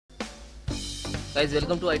Guys,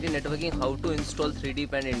 welcome to IT Networking. How to install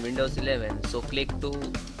 3D Paint in Windows 11. So click to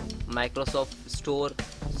Microsoft Store.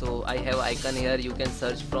 So I have icon here. You can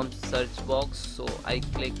search from search box. So I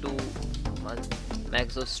click to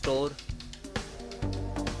Microsoft Store.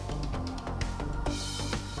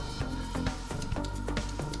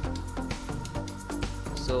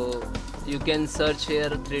 So you can search here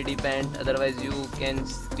 3D Paint. Otherwise you can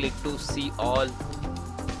click to see all.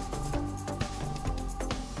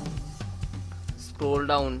 Scroll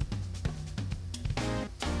down.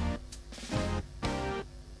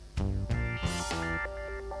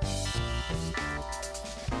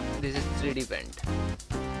 This is 3D Paint.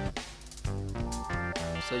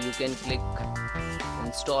 So you can click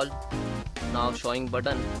install. Now showing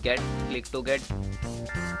button get, click to get.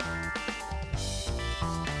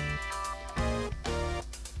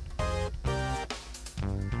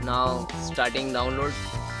 Now starting download.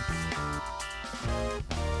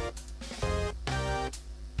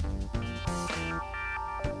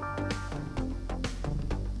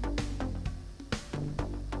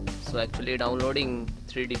 So actually downloading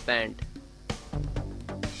 3D Paint.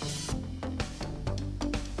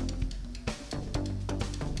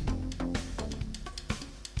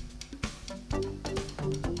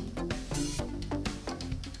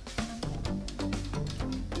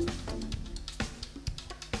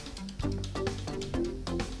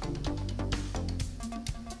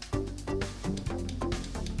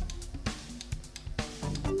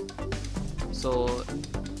 So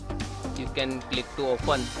you can click to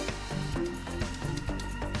open.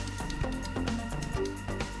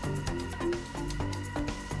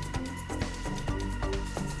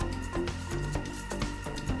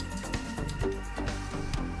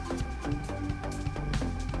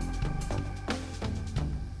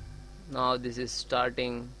 Now this is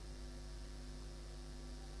starting.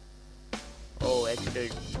 Oh,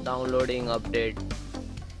 actually downloading update.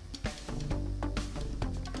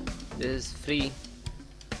 This is free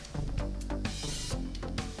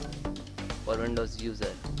for Windows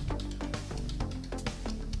user.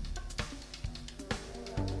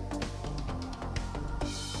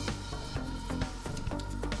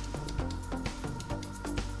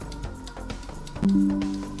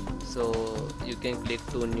 So you can click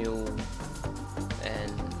to new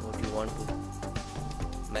and what you want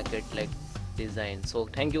to make it like design. So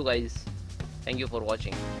thank you guys, thank you for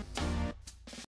watching.